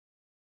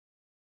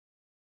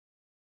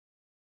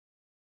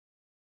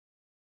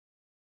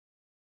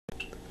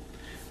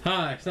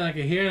Hi,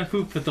 Snaka here in a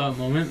food for thought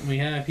moment. We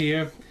have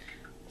here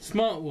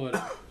Smart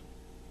Water,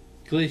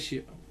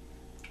 Glacier,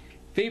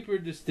 Vapor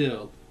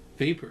Distilled,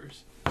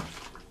 Vapors.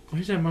 Why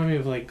does that remind me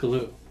of like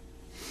glue?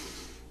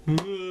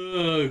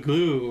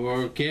 Glue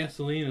or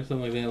gasoline or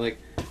something like that. Like,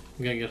 I'm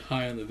gonna get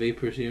high on the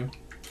vapors here.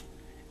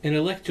 And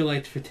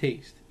electrolytes for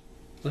taste.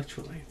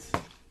 Electrolytes.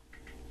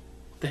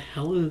 The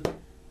hell is...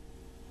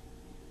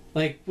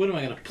 Like, what am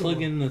I gonna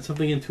plug in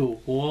something into a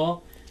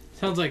wall?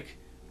 Sounds like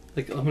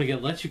I'm gonna get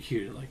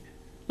electrocuted. Like,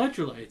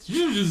 electrolytes.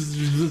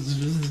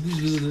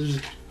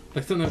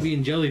 Like something that'd be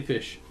in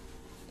jellyfish.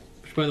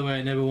 Which, by the way,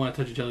 I never want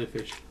to touch a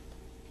jellyfish.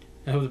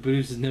 I hope the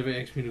producers never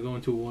ask me to go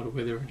into water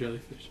where there are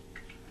jellyfish.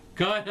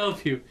 God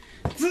help you.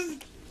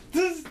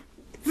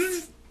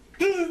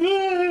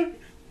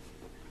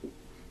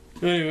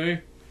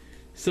 Anyway,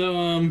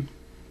 so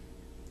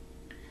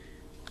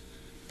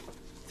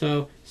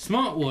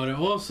Smart Water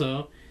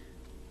also,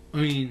 I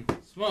mean,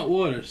 Smart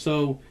Water,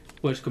 so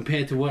what's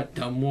compared to what?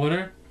 Dumb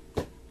water?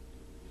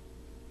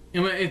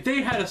 If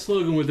they had a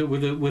slogan with the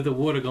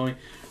water going,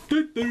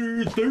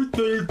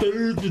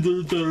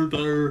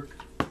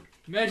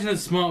 imagine the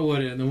Smart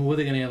Water, and then what are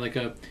they gonna have, like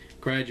a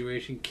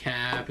graduation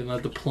cap and a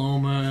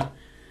diploma,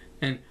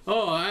 and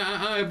oh,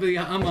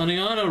 I'm on the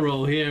honor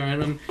roll here,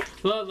 and I'm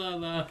la la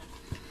la.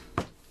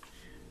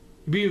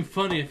 It'd be even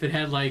funny if it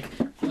had like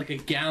a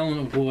gallon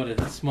of water,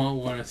 Smart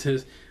Water. It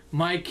says,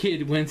 "My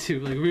kid went to,"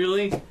 like,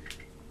 really?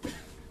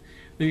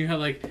 Then you have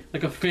like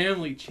a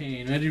family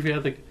chain. Imagine if you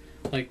had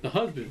like the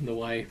husband, the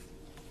wife,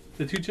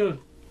 the two children.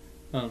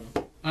 I don't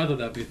know. I thought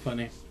that'd be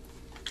funny.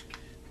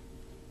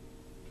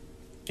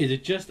 Is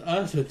it just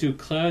us, or do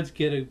clouds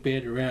get a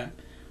bad rap?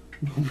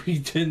 We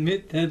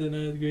admit that they're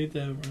not great to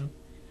have around.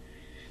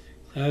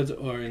 Clouds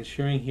are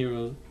ensuring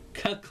heroes.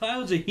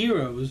 Clouds are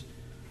heroes?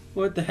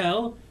 What the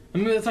hell? I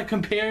mean, it's like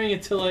comparing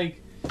it to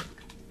like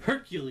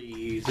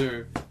Hercules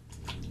or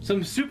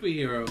some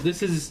superhero.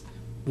 This is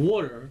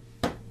water.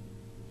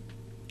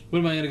 What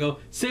am I gonna go?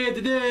 Save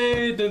the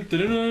day! Dun, dun,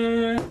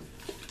 dun, dun.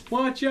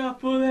 Watch out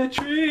for that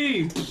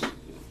tree!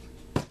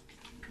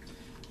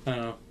 I don't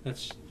know.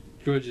 That's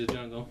George of the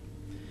Jungle.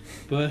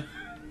 But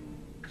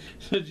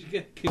so you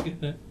get a kick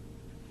at that.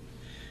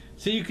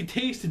 So you could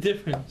taste the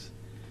difference.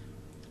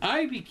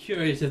 I'd be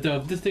curious if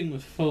this thing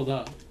was filled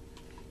up.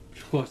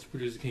 Of course, the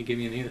producer can't give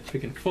me anything that's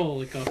freaking full,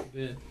 like off the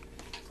bed.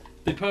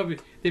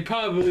 They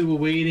probably were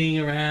waiting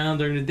around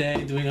during the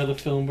day doing other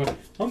film. But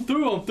I'm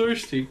through. I'm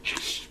thirsty.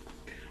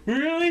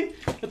 Really?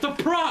 That's a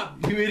prop,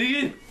 you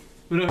idiot.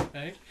 But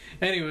okay.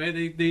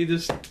 Anyway, they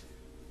just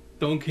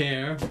don't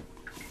care.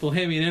 They'll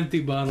hand me an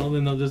empty bottle,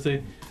 and they'll just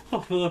say,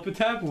 "I'll fill up a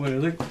tap water."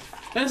 Like,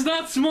 that's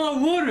not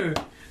Smart Water.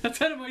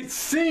 That's out of my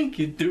sink,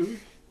 you dude.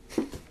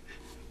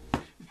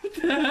 What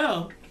the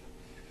hell?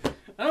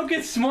 I don't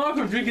get smart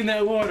from drinking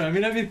that water. I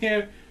mean, I've been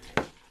here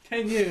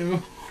 10 years.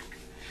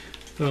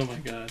 Oh my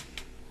god.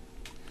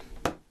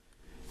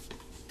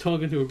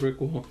 Talking to a brick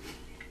wall.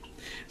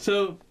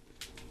 So,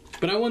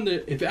 but I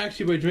wonder if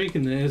actually by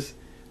drinking this,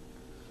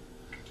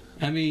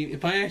 I mean,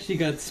 if I actually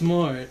got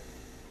smart,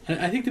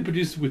 I think the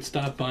producers would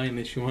stop buying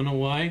this. You wanna know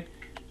why?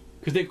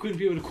 Because they couldn't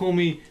be able to call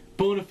me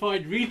bona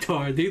fide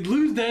retard. They'd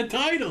lose that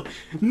title.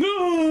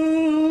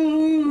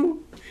 No!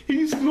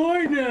 He's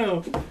smart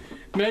now.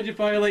 Imagine if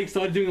I like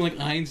started doing like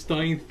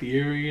Einstein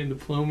theory and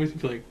diplomas.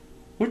 You'd be like,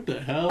 what the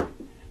hell?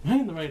 Am I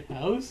in the right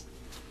house?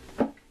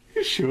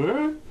 You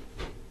sure?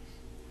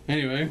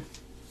 Anyway,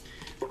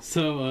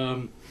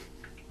 so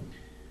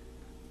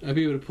I'd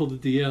be able to pull the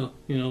DL,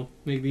 you know,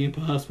 make the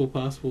impossible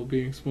possible,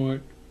 being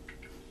smart.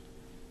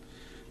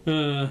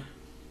 Or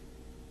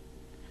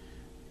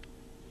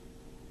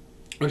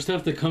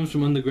stuff that comes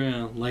from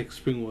underground, like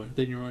spring water.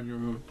 Then you're on your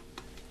own.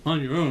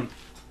 On your own.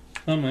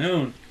 On my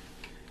own.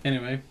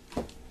 Anyway.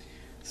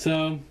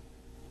 So,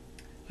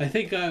 I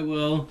think I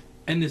will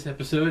end this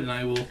episode, and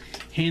I will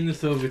hand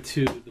this over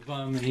to the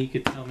bum, and he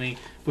could tell me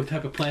what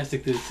type of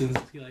plastic this is,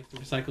 since he likes to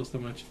recycle so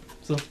much.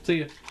 So,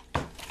 see ya.